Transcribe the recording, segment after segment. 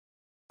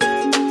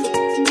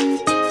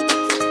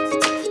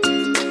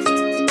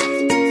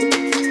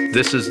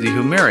This is the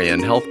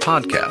Humarian Health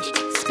Podcast.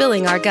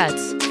 Spilling our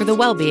guts for the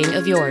well-being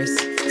of yours.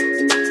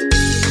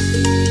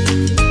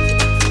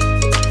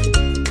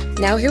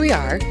 Now here we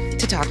are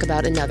to talk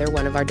about another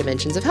one of our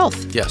dimensions of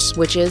health. Yes.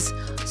 Which is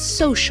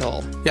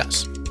social.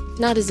 Yes.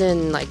 Not as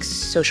in like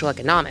social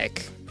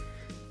economic,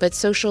 but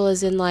social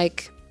as in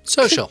like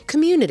Social.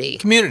 Community.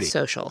 Community.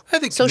 Social. I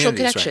think social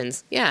community's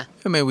connections. Right.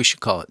 Yeah. Maybe we should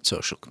call it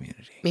social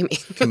community. Maybe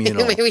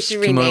we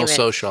should rename communal it.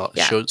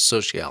 sociality.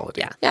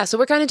 Yeah. So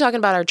we're kind of talking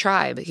about our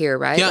tribe here,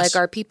 right? Yes. Like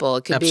our people.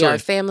 It could Absolutely. be our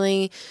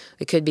family.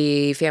 It could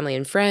be family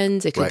and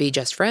friends. It could Right. be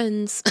just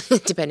friends,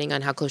 depending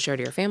on how close you are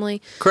to your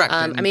family. Correct.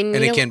 I mean,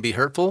 and you it know, can be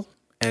hurtful,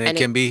 and it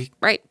can be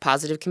right.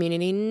 Positive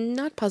community,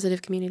 not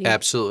positive community.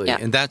 absolutely, Yeah.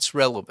 and that's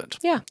relevant.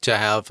 Yeah. To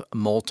have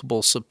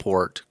multiple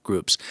support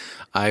groups.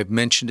 I've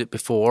mentioned it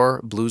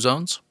before. Blue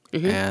zones.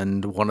 Mm-hmm.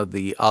 And one of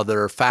the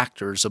other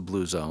factors of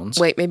blue zones.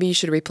 Wait, maybe you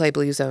should replay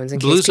blue zones in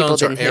Blue case people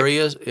zones are didn't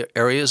hear.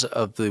 areas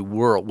of the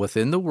world,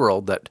 within the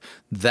world,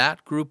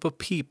 that group of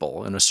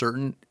people in a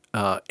certain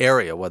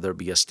area, whether it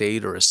be a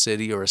state or a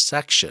city or a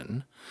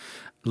section,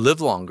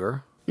 live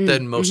longer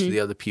than most of the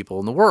other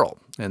people in the world.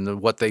 And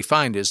what they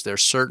find is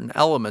there's certain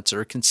elements that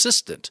are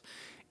consistent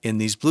in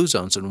these blue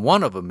zones, and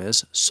one of them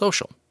is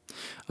social.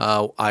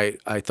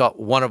 I thought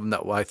one of them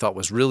that I thought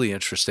was really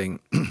interesting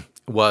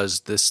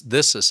was this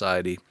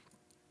society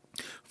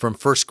from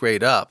first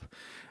grade up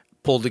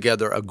pulled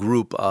together a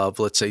group of,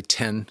 let's say,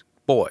 10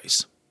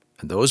 boys.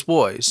 And those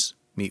boys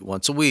meet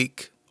once a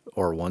week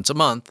or once a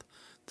month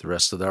the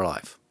rest of their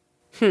life.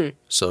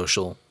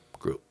 Social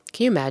group.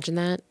 Can you imagine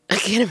that? I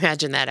can't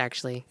imagine that,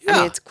 actually. I Yeah.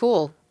 mean, it's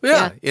cool.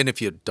 Yeah. And if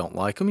you don't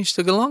like them, you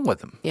still get along with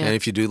them. Yeah. And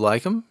if you do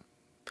like them,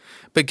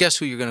 but guess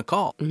who you're going to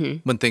call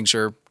when things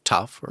are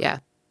tough or Yeah.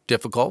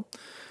 difficult?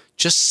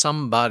 Just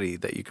somebody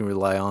that you can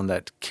rely on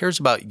that cares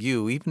about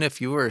you, even if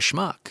you were a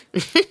schmuck.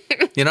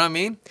 You know what I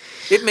mean?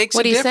 It makes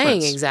What a are you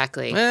difference. saying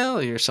exactly?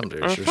 Well, you're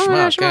sometimes you're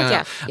schmuck,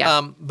 schmuck.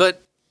 yeah.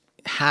 But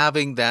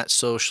having that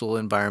social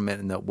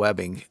environment and that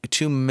webbing,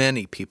 too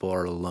many people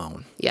are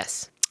alone.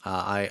 Yes.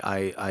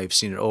 I've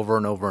seen it over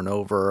and over and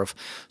over of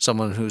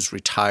someone who's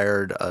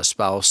retired, a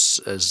spouse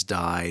has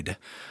died,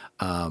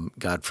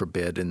 God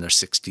forbid, in their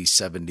 60s,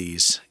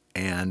 70s.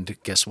 And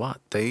guess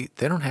what? They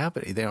don't have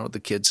it. The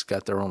kids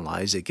got their own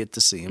lives. They get to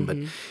see them. But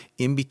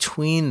in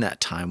between that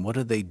time, what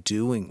are they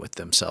doing with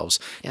themselves?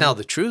 Yeah. Now,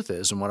 the truth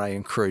is, and what I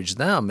encourage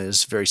them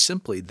is very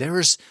simply,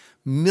 there's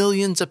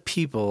millions of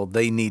people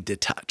they need to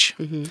touch.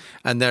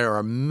 And there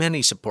are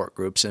many support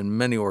groups and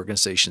many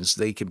organizations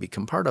they can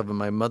become part of. And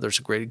my mother's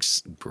a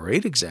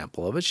great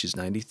example of it. She's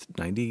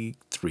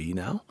 93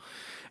 now.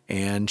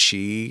 And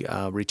she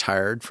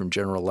retired from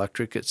General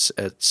Electric at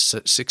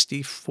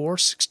 64,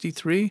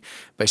 63.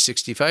 By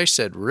 65, she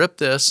said, rip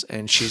this.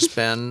 And she's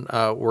been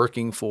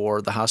working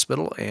for the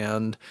hospital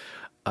and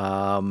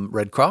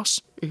Red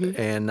Cross.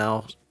 And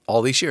now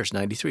all these years,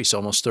 93, so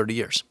almost 30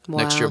 years. Wow.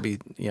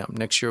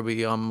 Next year will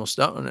be almost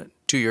done.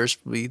 2 years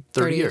will be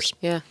 30 years.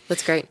 Yeah,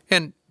 that's great.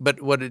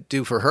 But what did it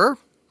do for her?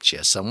 She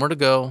has somewhere to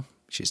go.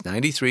 She's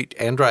 93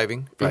 and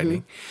driving,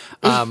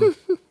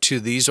 to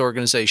these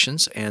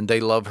organizations, and they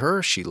love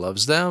her. She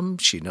loves them.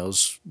 She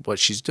knows what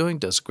she's doing,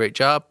 does a great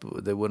job.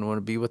 They wouldn't want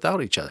to be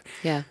without each other.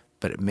 Yeah.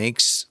 But it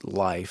makes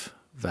life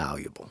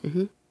valuable.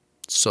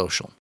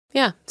 Social.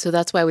 Yeah, so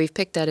that's why we've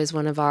picked that as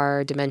one of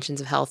our dimensions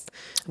of health.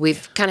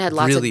 We've kind of had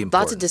lots Really of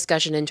important.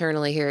 discussion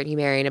internally here at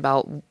Humarian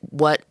about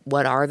what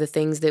are the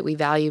things that we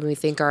value and we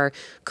think are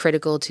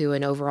critical to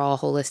an overall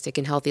holistic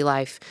and healthy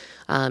life.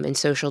 And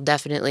social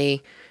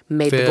definitely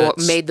made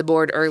the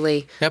board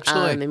early.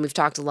 Absolutely. And we've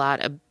talked a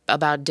lot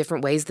about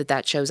different ways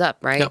that shows up,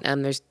 right? Yep.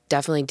 There's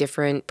definitely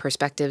different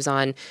perspectives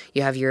on,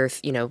 you have your,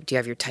 do you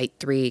have your type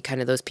 3, kind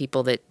of those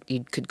people that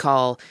you could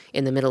call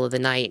in the middle of the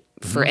night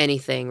for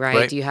anything,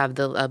 right? Do you have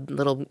the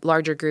little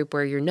larger group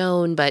where you're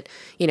known, but,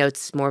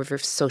 it's more for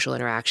social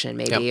interaction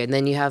maybe. Yep. And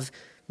then you have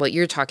what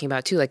you're talking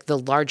about too, like the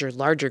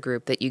larger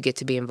group that you get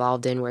to be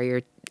involved in where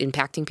you're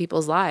impacting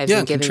people's lives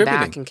and giving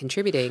back and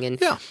contributing, and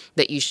that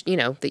that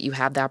you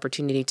have the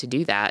opportunity to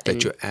do that.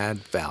 That you add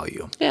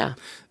value. Yeah.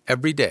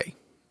 Every day.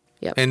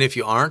 Yep. And if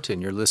you aren't,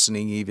 and you're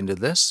listening even to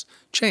this,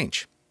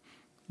 change.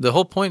 The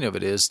whole point of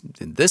it is,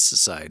 in this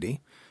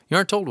society, you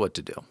aren't told what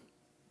to do,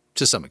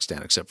 to some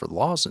extent, except for the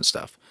laws and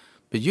stuff.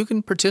 But you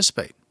can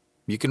participate.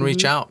 You can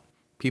reach out.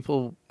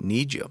 People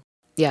need you.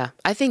 Yeah,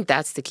 I think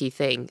that's the key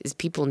thing, is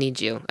people need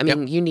you. I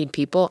mean, you need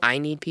people, I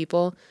need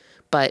people,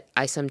 but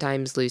I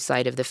sometimes lose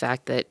sight of the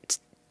fact that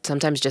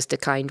sometimes just a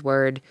kind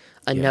word,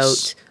 a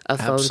note, a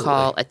phone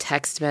call, a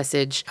text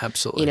message.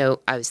 Absolutely.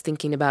 I was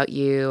thinking about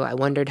you. I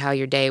wondered how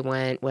your day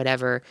went,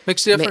 whatever.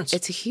 Makes a difference.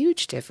 It's a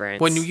huge difference.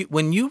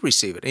 When you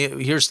receive it,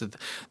 here's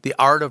the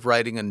art of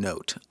writing a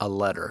note, a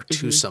letter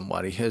to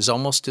somebody has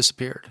almost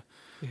disappeared.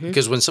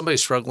 Because when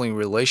somebody's struggling in a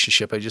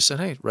relationship, I just said,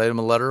 hey, write them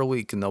a letter a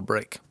week and they'll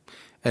break.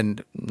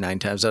 And 9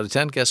 times out of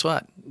 10, guess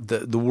what?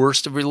 The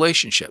worst of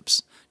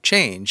relationships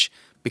change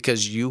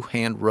because you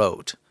hand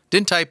wrote.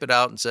 Didn't type it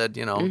out and said,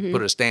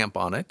 put a stamp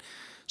on it.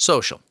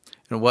 Social.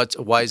 And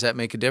why does that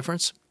make a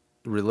difference?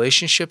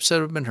 relationships that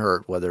have been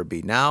hurt, whether it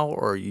be now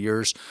or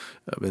years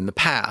in the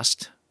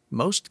past,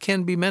 most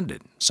can be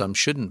mended. Some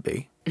shouldn't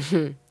be.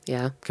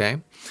 Yeah. Okay.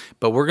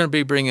 But we're going to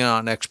be bringing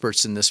on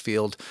experts in this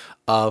field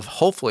of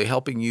hopefully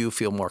helping you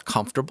feel more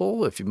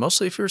comfortable.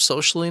 Mostly if you're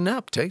socially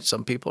inept. Hey,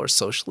 some people are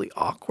socially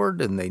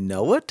awkward and they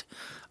know it.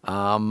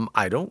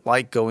 I don't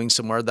like going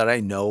somewhere that I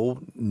know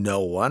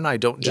no one. I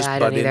don't just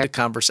butt into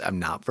conversation. I'm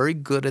not very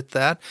good at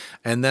that.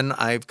 And then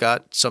I've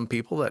got some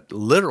people that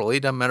literally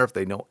doesn't matter if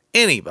they know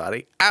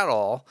anybody at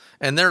all,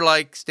 and they're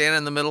like standing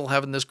in the middle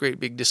having this great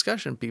big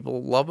discussion.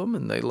 People love them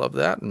and they love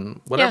that and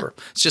whatever.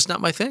 Yeah. It's just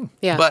not my thing.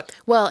 Yeah. But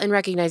and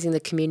recognizing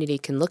the community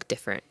can look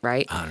different,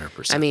 right?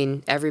 100%. I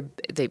mean, I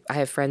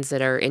have friends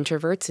that are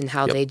introverts, and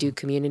how they do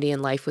community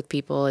and life with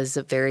people is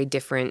a very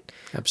different,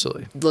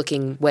 absolutely,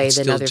 looking way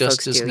than other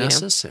folks do. Just as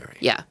necessary.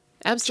 Yeah,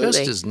 absolutely.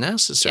 Just as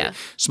necessary. Yeah.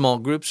 Small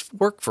groups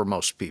work for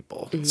most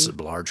people.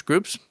 Mm-hmm. Large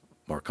groups,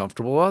 more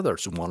comfortable with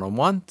others.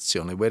 One-on-one, it's the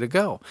only way to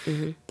go.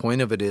 Mm-hmm.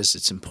 Point of it is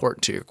it's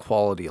important to your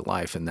quality of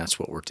life, and that's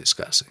what we're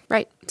discussing.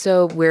 Right.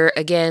 So we're,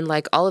 again,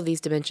 like all of these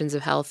dimensions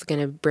of health,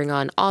 going to bring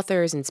on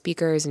authors and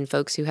speakers and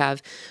folks who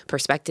have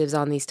perspectives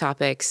on these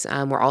topics.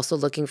 We're also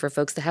looking for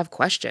folks that have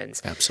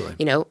questions.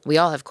 Absolutely. We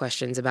all have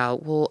questions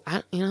about,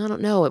 I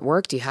don't know, at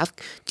work, do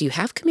you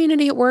have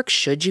community at work?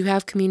 Should you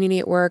have community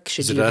at work?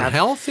 Is it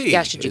unhealthy?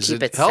 Should you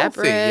keep it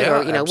separate? Yeah, or,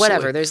 absolutely.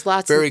 Whatever. There's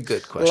very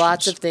good questions.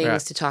 Lots of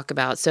things to talk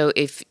about. So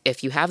if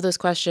you have those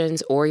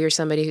questions, or you're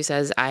somebody who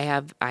says, I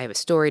have a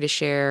story to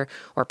share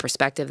or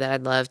perspective that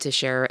I'd love to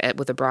share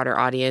with a broader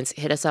audience,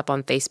 hit us up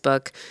on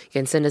Facebook. You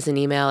can send us an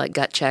email at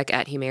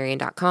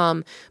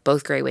gutcheck@humarian.com.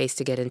 Both great ways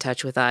to get in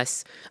touch with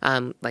us.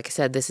 Like I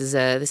said, this is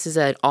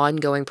an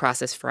ongoing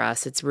process for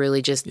us. It's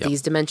really just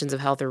these dimensions of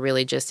health are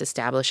really just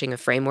establishing a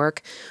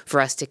framework for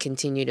us to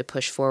continue to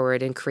push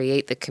forward and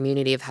create the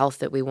community of health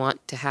that we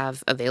want to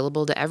have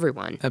available to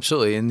everyone.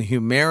 Absolutely. And the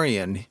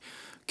Humarian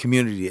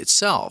community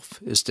itself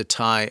is to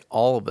tie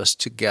all of us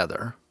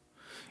together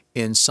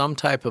in some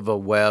type of a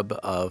web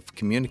of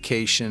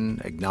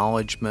communication,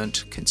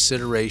 acknowledgement,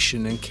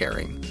 consideration, and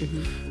caring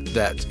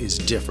that is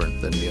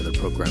different than the other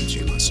programs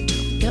you listen to.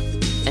 Yep,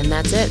 and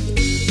that's it.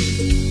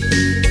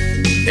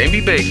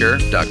 Amy Baker,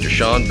 Dr.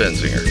 Sean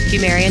Benzinger.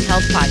 Humarian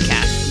Health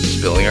Podcast.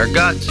 Spilling our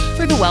guts.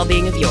 For the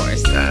well-being of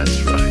yours. That's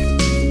right.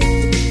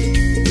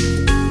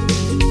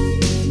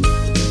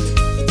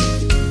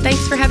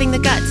 Thanks for having the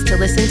guts to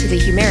listen to the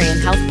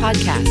Humarian Health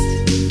Podcast.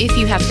 If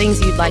you have things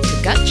you'd like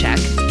to gut check,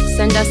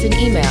 send us an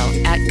email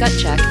at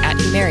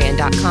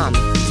gutcheck@humarian.com.